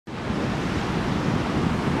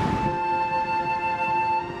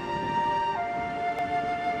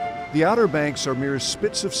The Outer Banks are mere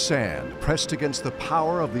spits of sand pressed against the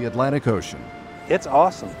power of the Atlantic Ocean. It's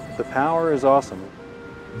awesome. The power is awesome.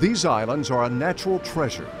 These islands are a natural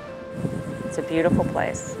treasure. It's a beautiful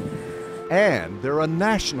place. And they're a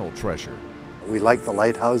national treasure. We like the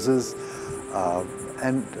lighthouses,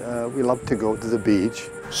 and we love to go to the beach.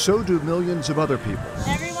 So do millions of other people.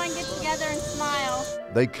 Everyone get together and smile.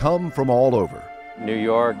 They come from all over. New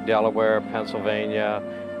York, Delaware, Pennsylvania,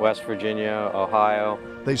 West Virginia, Ohio.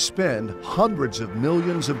 They spend hundreds of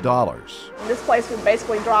millions of dollars. This place would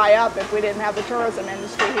basically dry up if we didn't have the tourism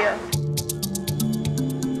industry here.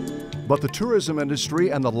 But the tourism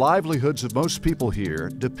industry and the livelihoods of most people here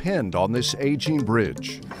depend on this aging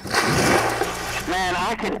bridge. Man,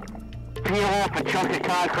 I could peel off a chunk of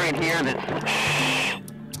concrete here that's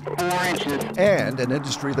 4 inches. And an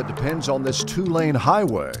industry that depends on this 2-lane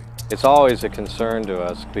highway. It's always a concern to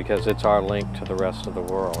us because it's our link to the rest of the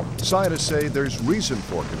world. Scientists say there's reason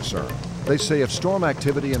for concern. They say if storm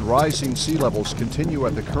activity and rising sea levels continue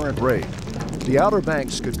at the current rate, the Outer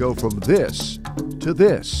Banks could go from this to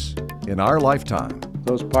this in our lifetime.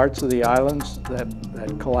 Those parts of the islands that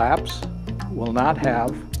collapse will not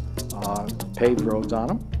have paved roads on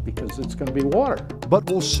them because it's going to be water. But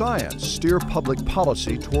will science steer public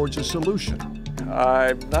policy towards a solution?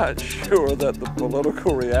 I'm not sure that the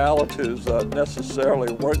political realities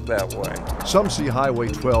necessarily work that way. Some see Highway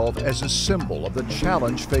 12 as a symbol of the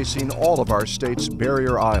challenge facing all of our state's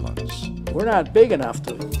barrier islands. We're not big enough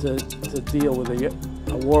to deal with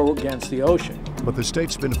a war against the ocean. But the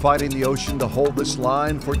state's been fighting the ocean to hold this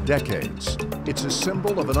line for decades. It's a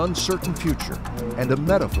symbol of an uncertain future and a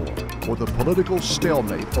metaphor for the political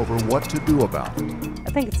stalemate over what to do about it.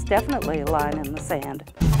 I think it's definitely a line in the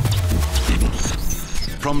sand.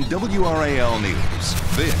 From WRAL News,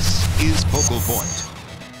 this is Focal Point.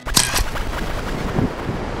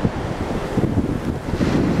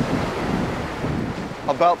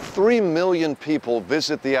 About 3 million people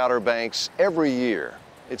visit the Outer Banks every year.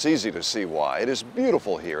 It's easy to see why. It is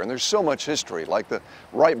beautiful here, and there's so much history, like the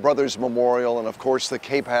Wright Brothers Memorial and, of course, the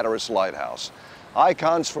Cape Hatteras Lighthouse.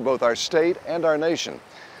 Icons for both our state and our nation.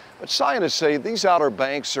 But scientists say these Outer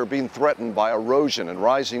Banks are being threatened by erosion and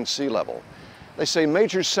rising sea level. They say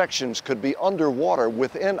major sections could be underwater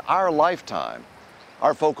within our lifetime.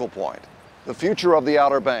 Our focal point, the future of the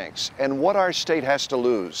Outer Banks and what our state has to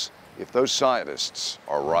lose if those scientists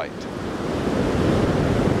are right.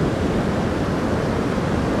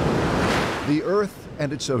 The Earth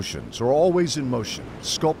and its oceans are always in motion,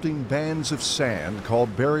 sculpting bands of sand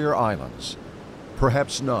called barrier islands.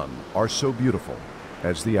 Perhaps none are so beautiful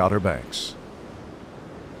as the Outer Banks.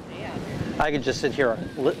 I could just sit here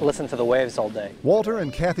and listen to the waves all day. Walter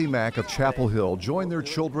and Kathy Mack of Chapel Hill join their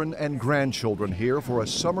children and grandchildren here for a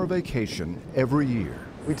summer vacation every year.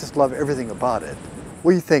 We just love everything about it.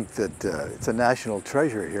 We think that it's a national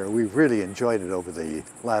treasure here. We've really enjoyed it over the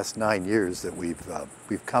last 9 years that we've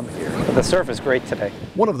come here. The surf is great today.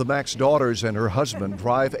 One of the Mack's daughters and her husband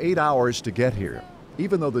drive 8 hours to get here,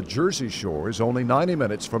 even though the Jersey Shore is only 90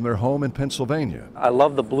 minutes from their home in Pennsylvania. I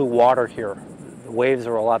love the blue water here. The waves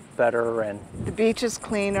are a lot better and The beach is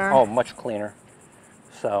cleaner. oh, much cleaner.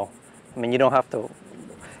 So, I mean, you don't have to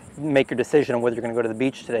make your decision on whether you're going to go to the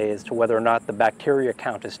beach today as to whether or not the bacteria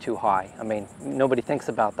count is too high. I mean, nobody thinks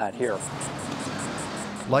about that here.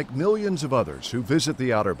 Like millions of others who visit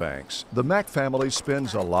the Outer Banks, the Mack family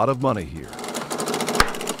spends a lot of money here.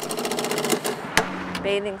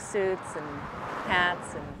 Bathing suits and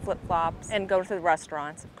hats and flip-flops, and go to the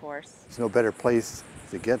restaurants, of course. There's no better place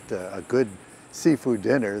to get a good seafood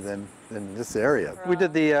dinner than this area. We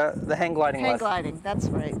did the hang gliding Hang lesson. gliding, that's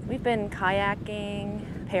right. We've been kayaking,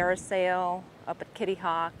 parasail, up at Kitty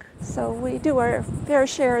Hawk. So we do our fair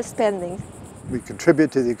share of spending. We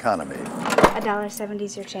contribute to the economy. $1.70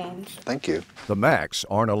 is your change. Thank you. The Macks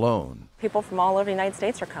aren't alone. People from all over the United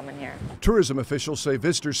States are coming here. Tourism officials say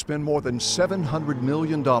visitors spend more than $700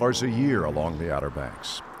 million a year along the Outer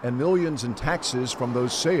Banks, and millions in taxes from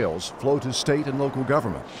those sales flow to state and local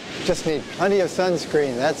government. Just need plenty of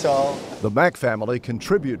sunscreen, that's all. The Mack family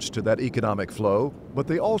contributes to that economic flow, but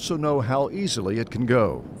they also know how easily it can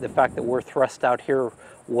go. The fact that we're thrust out here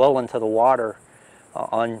well into the water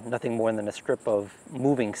on nothing more than a strip of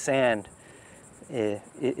moving sand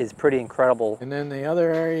is pretty incredible. And then the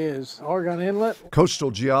other area is Oregon Inlet.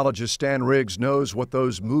 Coastal geologist Stan Riggs knows what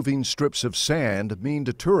those moving strips of sand mean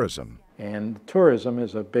to tourism. And tourism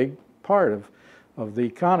is a big part of the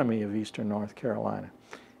economy of eastern North Carolina.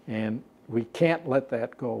 And we can't let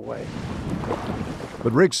that go away.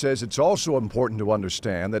 But Riggs says it's also important to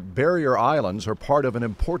understand that barrier islands are part of an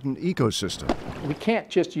important ecosystem. We can't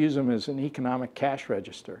just use them as an economic cash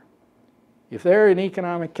register. If they're an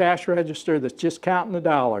economic cash register that's just counting the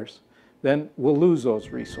dollars, then we'll lose those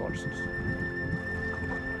resources.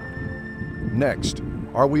 Next,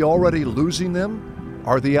 are we already losing them?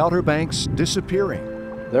 Are the Outer Banks disappearing?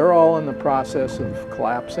 They're all in the process of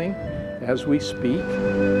collapsing as we speak.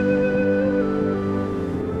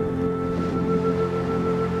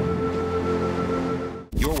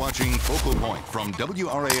 You're watching Focal Point from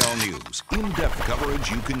WRAL News. In-depth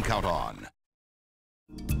coverage you can count on.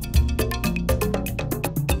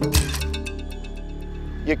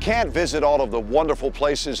 You can't visit all of the wonderful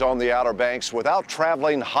places on the Outer Banks without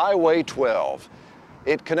traveling Highway 12.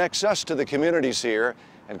 It connects us to the communities here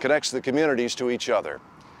and connects the communities to each other.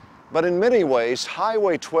 But in many ways,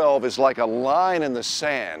 Highway 12 is like a line in the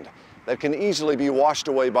sand that can easily be washed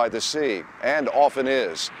away by the sea, and often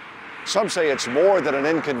is. Some say it's more than an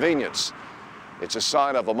inconvenience. It's a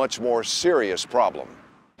sign of a much more serious problem.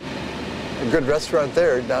 A good restaurant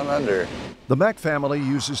there, down under. The Mack family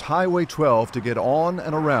uses Highway 12 to get on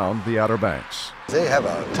and around the Outer Banks. They have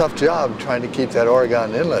a tough job trying to keep that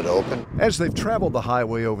Oregon Inlet open. As they've traveled the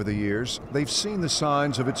highway over the years, they've seen the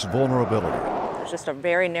signs of its vulnerability. There's just a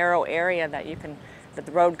very narrow area that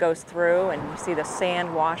the road goes through, and you see the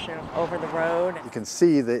sand washing over the road. You can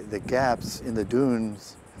see the gaps in the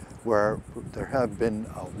dunes where there have been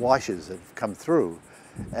washes that have come through,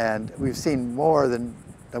 and we've seen more than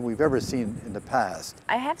we've ever seen in the past.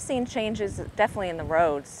 I have seen changes definitely in the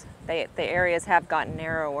roads. The areas have gotten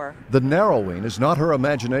narrower. The narrowing is not her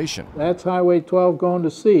imagination. That's Highway 12 going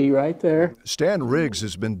to sea right there. Stan Riggs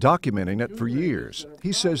has been documenting it for years.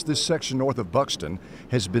 He says this section north of Buxton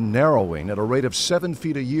has been narrowing at a rate of 7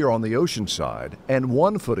 feet a year on the ocean side and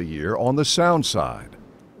 1 foot a year on the sound side.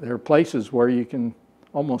 There are places where you can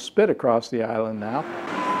almost spit across the island now.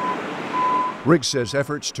 Riggs says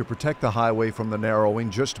efforts to protect the highway from the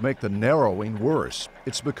narrowing just make the narrowing worse.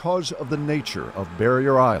 It's because of the nature of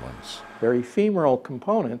barrier islands. They're ephemeral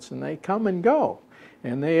components, and they come and go.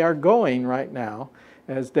 And they are going right now,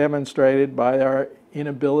 as demonstrated by our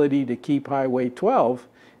inability to keep Highway 12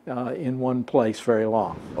 in one place very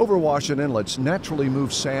long. Overwash and inlets naturally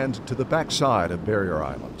move sand to the backside of barrier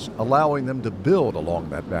islands, allowing them to build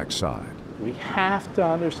along that backside. We have to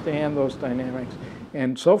understand those dynamics.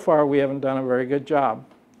 And so far, we haven't done a very good job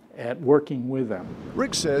at working with them.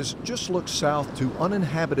 Rick says just look south to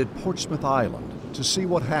uninhabited Portsmouth Island to see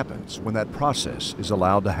what happens when that process is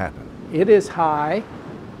allowed to happen. It is high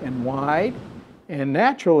and wide and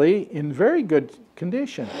naturally in very good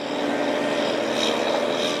condition.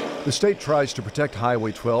 The state tries to protect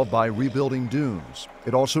Highway 12 by rebuilding dunes.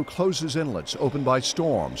 It also closes inlets opened by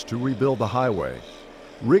storms to rebuild the highway.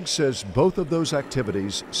 Riggs says both of those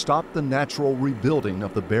activities stop the natural rebuilding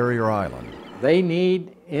of the barrier island. They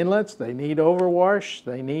need inlets, they need overwash,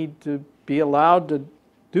 they need to be allowed to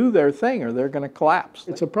do their thing or they're going to collapse.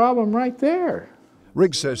 It's a problem right there.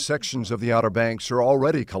 Riggs says sections of the Outer Banks are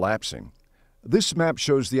already collapsing. This map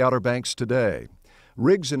shows the Outer Banks today.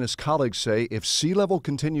 Riggs and his colleagues say if sea level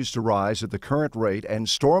continues to rise at the current rate and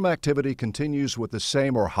storm activity continues with the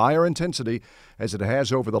same or higher intensity as it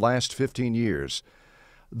has over the last 15 years,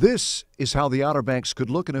 this is how the Outer Banks could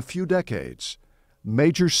look in a few decades.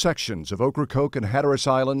 Major sections of Ocracoke and Hatteras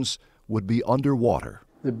Islands would be underwater.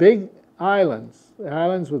 The big islands, the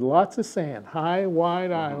islands with lots of sand, high,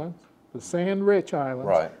 wide islands, the sand-rich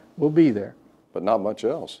islands, will be there. But not much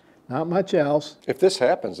else. Not much else. If this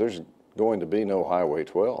happens, there's going to be no Highway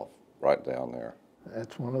 12 right down there.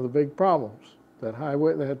 That's one of the big problems that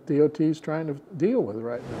DOT is trying to deal with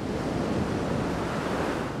right now.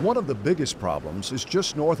 One of the biggest problems is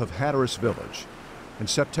just north of Hatteras Village. In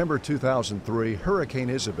September 2003, Hurricane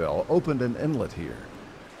Isabel opened an inlet here.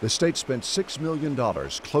 The state spent $6 million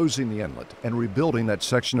closing the inlet and rebuilding that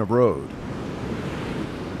section of road.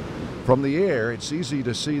 From the air, it's easy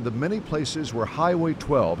to see the many places where Highway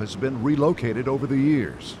 12 has been relocated over the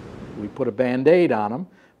years. We put a Band-Aid on them,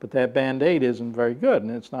 but that Band-Aid isn't very good, and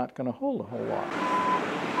it's not going to hold a whole lot.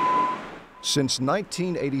 Since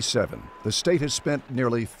 1987, the state has spent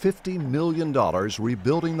nearly $50 million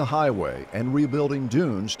rebuilding the highway and rebuilding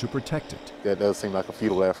dunes to protect it. That does seem like a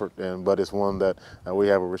futile effort, but it's one that we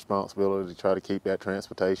have a responsibility to try to keep that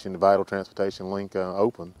transportation, the vital transportation link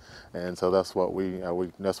open, and so that's what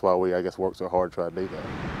that's why we, I guess, work so hard to try to do that.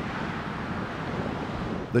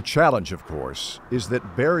 The challenge, of course, is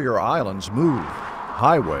that barrier islands move,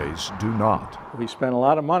 highways do not. We spent a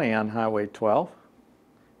lot of money on Highway 12.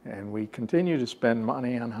 And we continue to spend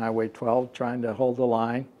money on Highway 12, trying to hold the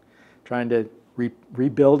line, trying to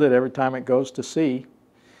rebuild it every time it goes to sea.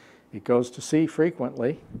 It goes to sea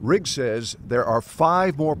frequently. Riggs says there are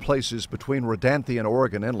 5 more places between Rodanthe and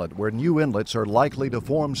Oregon Inlet where new inlets are likely to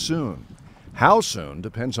form soon. How soon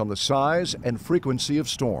depends on the size and frequency of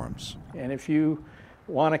storms. And if you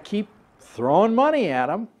want to keep throwing money at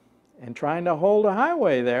them and trying to hold a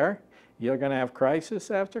highway there, you're going to have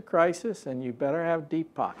crisis after crisis, and you better have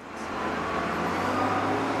deep pockets.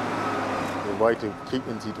 The way to keep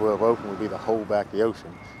NC-12 open would be to hold back the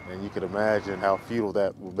ocean, and you could imagine how futile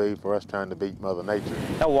that would be for us trying to beat Mother Nature.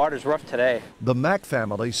 That water's rough today. The Mack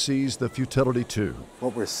family sees the futility too.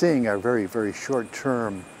 What we're seeing are very, very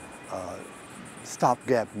short-term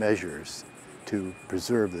stopgap measures to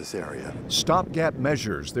preserve this area. Stopgap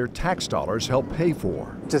measures their tax dollars help pay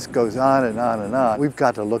for. It just goes on and on and on. We've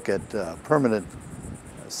got to look at permanent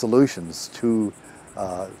solutions to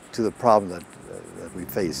the problem that we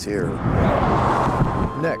face here.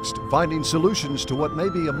 Next, finding solutions to what may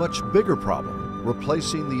be a much bigger problem,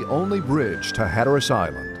 replacing the only bridge to Hatteras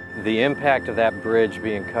Island. The impact of that bridge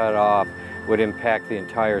being cut off would impact the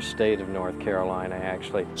entire state of North Carolina,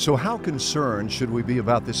 actually. So how concerned should we be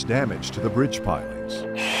about this damage to the bridge pilings?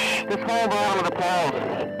 This whole bottom of the poles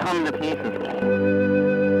come to pieces.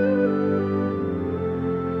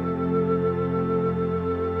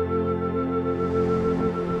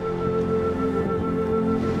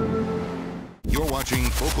 You're watching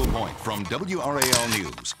Focal Point from WRAL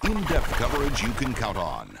News. In-depth coverage you can count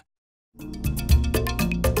on.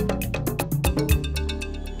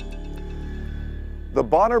 The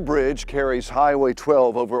Bonner Bridge carries Highway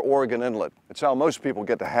 12 over Oregon Inlet. It's how most people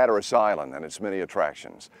get to Hatteras Island and its many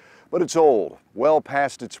attractions. But it's old, well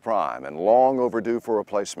past its prime, and long overdue for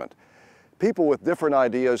replacement. People with different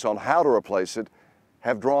ideas on how to replace it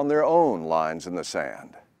have drawn their own lines in the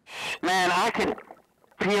sand. Man, I could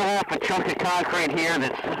peel off a chunk of concrete here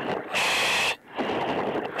that's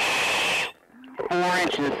 4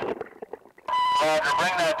 inches.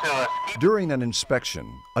 Bring that to us. During an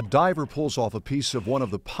inspection, a diver pulls off a piece of one of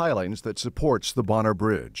the pilings that supports the Bonner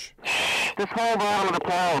Bridge. This whole bottom of the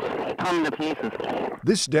poles come to pieces.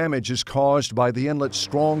 This damage is caused by the inlet's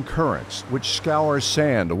strong currents, which scour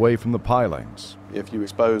sand away from the pilings. If you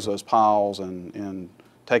expose those piles and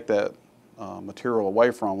take that material away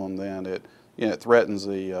from them, then it threatens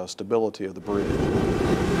the stability of the bridge.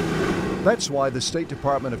 That's why the State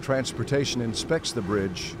Department of Transportation inspects the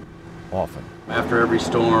bridge often. After every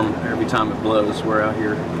storm, every time it blows, we're out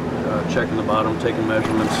here checking the bottom, taking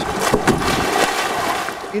measurements.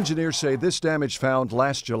 Engineers say this damage found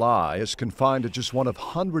last July is confined to just one of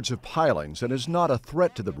hundreds of pilings and is not a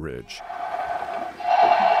threat to the bridge.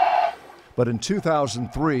 But in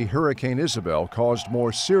 2003, Hurricane Isabel caused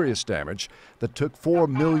more serious damage that took $4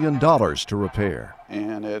 million to repair.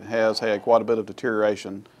 And it has had quite a bit of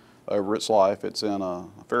deterioration over its life. It's in a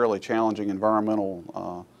fairly challenging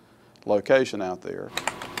environmental location out there.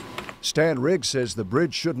 Stan Riggs says the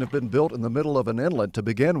bridge shouldn't have been built in the middle of an inlet to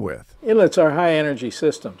begin with. Inlets are high energy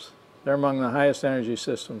systems. They're among the highest energy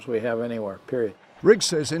systems we have anywhere, period. Riggs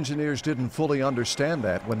says engineers didn't fully understand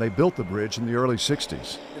that when they built the bridge in the early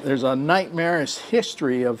 60s. There's a nightmarish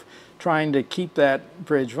history of trying to keep that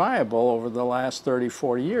bridge viable over the last 30,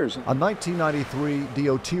 40 years. A 1993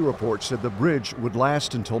 DOT report said the bridge would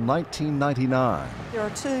last until 1999. There are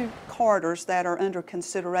 2 corridors that are under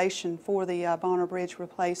consideration for the Bonner Bridge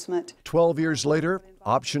replacement. 12 years later,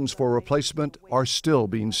 options for replacement are still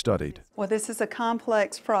being studied. Well, this is a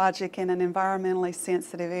complex project in an environmentally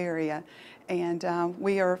sensitive area, and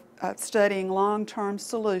we are studying long-term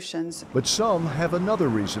solutions. But some have another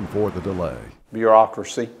reason for the delay.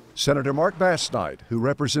 Bureaucracy. Senator Mark Bass-Knight, who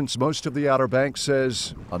represents most of the Outer Banks,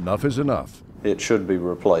 says enough is enough. It should be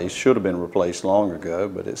replaced, should have been replaced long ago,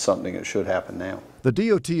 but it's something that should happen now. The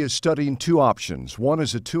DOT is studying 2 options. One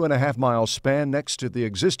is a 2.5-mile span next to the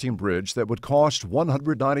existing bridge that would cost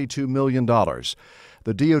 $192 million.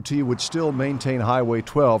 The DOT would still maintain Highway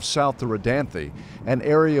 12 south to Rodanthe, an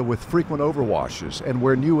area with frequent overwashes and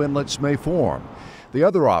where new inlets may form. The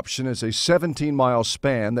other option is a 17-mile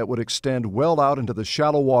span that would extend well out into the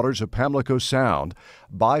shallow waters of Pamlico Sound,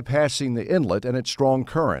 bypassing the inlet and its strong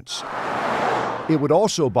currents. It would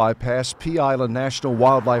also bypass Pea Island National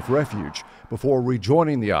Wildlife Refuge before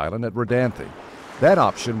rejoining the island at Rodanthe. That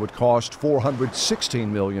option would cost $416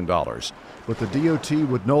 million, but the DOT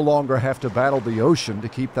would no longer have to battle the ocean to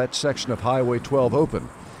keep that section of Highway 12 open.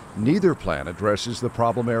 Neither plan addresses the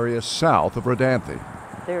problem area south of Rodanthe.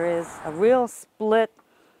 There is a real split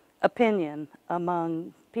opinion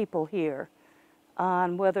among people here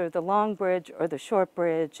on whether the long bridge or the short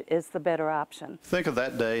bridge is the better option. Think of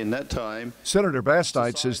that day and that time. Senator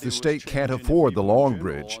Bass-Knight says the state can't afford the long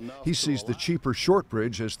bridge. He sees the cheaper short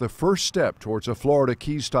bridge as the first step towards a Florida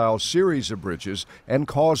Keys-style series of bridges and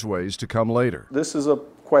causeways to come later. This is a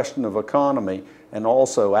question of economy and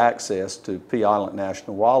also access to Pea Island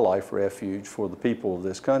National Wildlife Refuge for the people of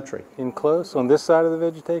this country. In close, on this side of the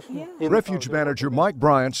vegetation? Yeah. Refuge manager Mike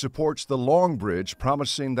Bryant supports the long bridge,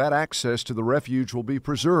 promising that access to the refuge will be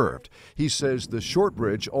preserved. He says the short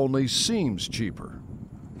bridge only seems cheaper.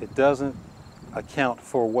 It doesn't account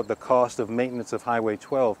for what the cost of maintenance of Highway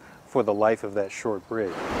 12 for the life of that short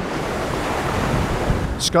bridge.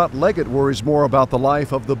 Scott Leggett worries more about the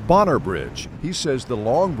life of the Bonner Bridge. He says the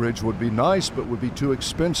long bridge would be nice, but would be too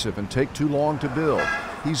expensive and take too long to build.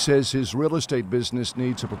 He says his real estate business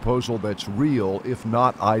needs a proposal that's real, if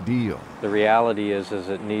not ideal. The reality is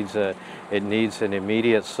it needs an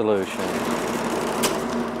immediate solution.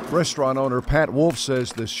 Restaurant owner Pat Wolf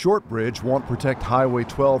says the short bridge won't protect Highway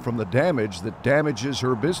 12 from the damage that damages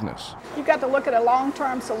her business. You've got to look at a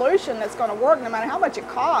long-term solution that's going to work no matter how much it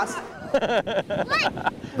costs.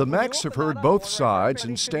 The Macks have heard both sides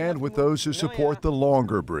and stand with those who support the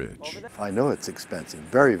longer bridge. I know it's expensive,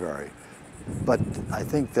 very, very, but I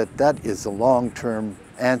think that is the long-term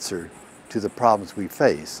answer to the problems we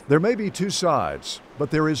face. There may be two sides,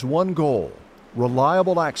 but there is one goal: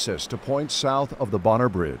 reliable access to points south of the Bonner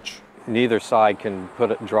Bridge. Neither side can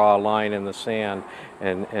draw a line in the sand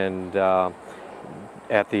and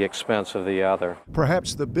at the expense of the other.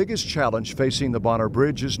 Perhaps the biggest challenge facing the Bonner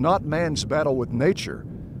Bridge is not man's battle with nature,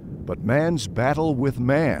 but man's battle with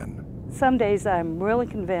man. Some days I'm really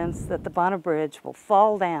convinced that the Bonner Bridge will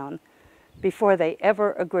fall down before they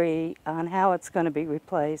ever agree on how it's going to be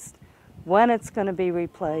replaced, when it's going to be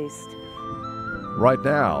replaced. Right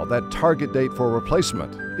now, that target date for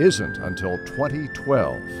replacement isn't until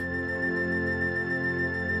 2012.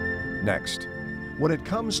 Next, when it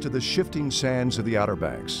comes to the shifting sands of the Outer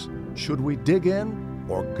Banks, should we dig in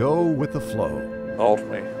or go with the flow?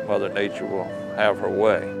 Ultimately, Mother Nature will have her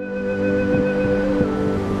way.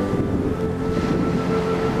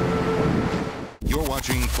 You're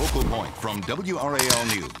watching Focal Point from WRAL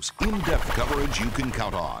News, in-depth coverage you can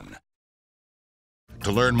count on.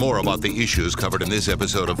 To learn more about the issues covered in this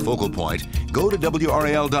episode of Focal Point, go to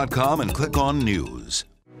WRAL.com and click on News.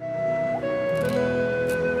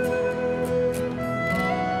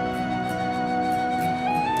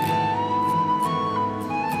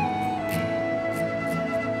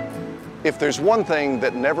 If there's one thing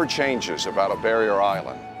that never changes about a barrier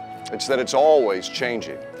island, it's that it's always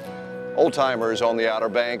changing. Old-timers on the Outer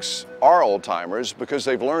Banks are old-timers because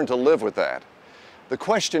they've learned to live with that. The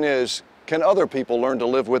question is, can other people learn to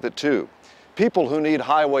live with it too? People who need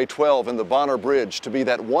Highway 12 and the Bonner Bridge to be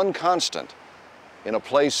that one constant in a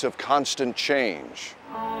place of constant change.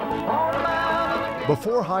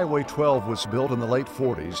 Before Highway 12 was built in the late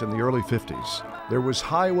 40s and the early 50s, there was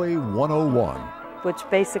Highway 101. Which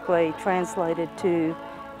basically translated to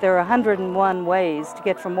there are 101 ways to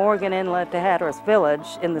get from Morgan Inlet to Hatteras Village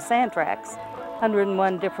in the sand tracks,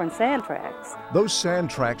 101 different sand tracks. Those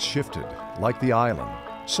sand tracks shifted, like the island.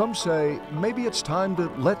 Some say maybe it's time to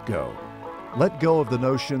let go. Let go of the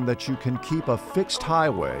notion that you can keep a fixed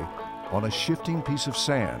highway on a shifting piece of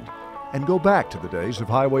sand and go back to the days of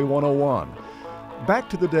Highway 101.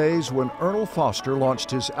 Back to the days when Ernle Foster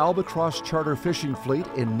launched his Albatross charter fishing fleet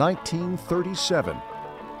in 1937.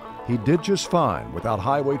 He did just fine without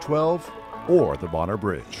Highway 12 or the Bonner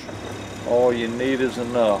Bridge. All you need is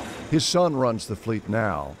enough. His son runs the fleet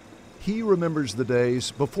now. He remembers the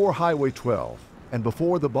days before Highway 12 and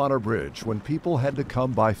before the Bonner Bridge when people had to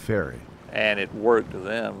come by ferry. And it worked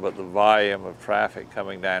then, but the volume of traffic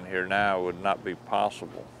coming down here now would not be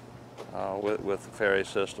possible with the ferry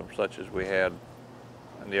system such as we had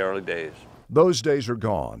in the early days. Those days are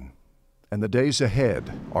gone, and the days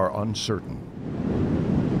ahead are uncertain.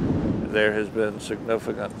 There has been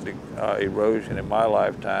significant erosion in my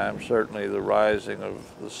lifetime. Certainly the rising of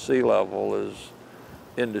the sea level is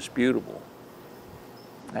indisputable.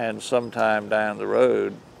 And sometime down the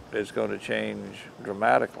road, it's going to change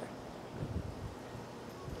dramatically.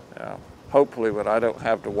 Hopefully, but I don't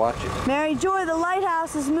have to watch it. Mary Joy, the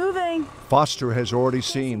lighthouse is moving. Foster has already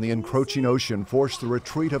seen the encroaching ocean force the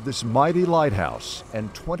retreat of this mighty lighthouse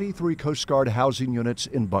and 23 Coast Guard housing units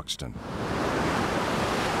in Buxton.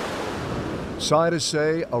 Scientists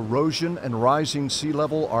say erosion and rising sea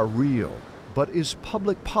level are real, but is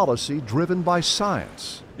public policy driven by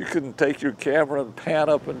science? You couldn't take your camera and pan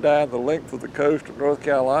up and down the length of the coast of North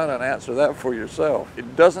Carolina and answer that for yourself.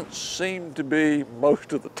 It doesn't seem to be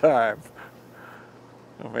most of the time.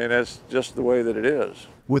 I mean, that's just the way that it is.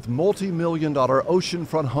 With multi-million-dollar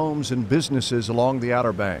oceanfront homes and businesses along the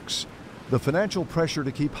Outer Banks, the financial pressure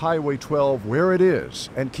to keep Highway 12 where it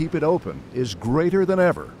is and keep it open is greater than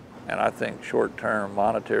ever. And I think short-term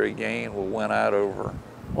monetary gain will win out over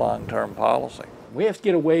long-term policy. We have to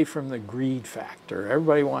get away from the greed factor.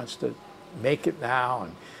 Everybody wants to make it now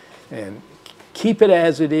and keep it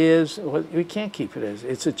as it is. Well, we can't keep it as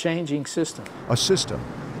it's a changing system. A system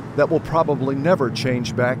that will probably never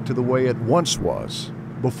change back to the way it once was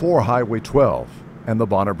before Highway 12 and the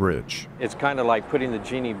Bonner Bridge. It's kind of like putting the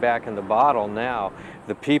genie back in the bottle now.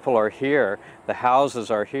 The people are here, the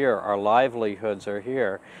houses are here, our livelihoods are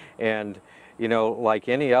here, and you know, like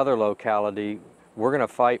any other locality, we're going to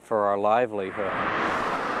fight for our livelihood.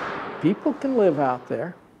 People can live out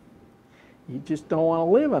there. You just don't want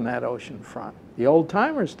to live on that ocean front. The old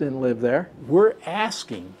timers didn't live there. We're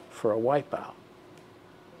asking for a wipeout.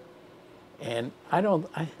 And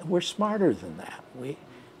we're smarter than that.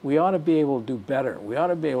 We ought to be able to do better. We ought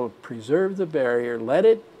to be able to preserve the barrier, let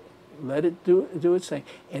it do its thing,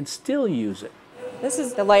 and still use it. This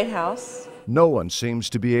is the lighthouse. No one seems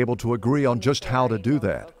to be able to agree on just how to do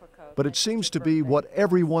that. But it seems to be what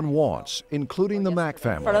everyone wants, including the Mack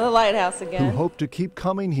family, In front of the lighthouse again. who hope to keep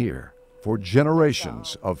coming here for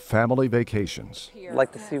generations of family vacations. I'd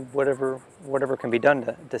like to see whatever can be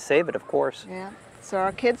done to save it, of course. Yeah, so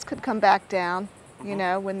our kids could come back down, you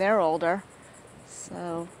know, when they're older.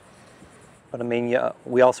 So. But I mean, yeah,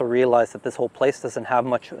 we also realize that this whole place doesn't have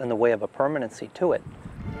much in the way of a permanency to it.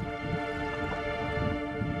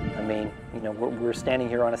 I mean, you know, we're standing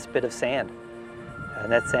here on a spit of sand,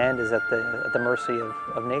 and that sand is at the mercy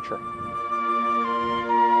of nature.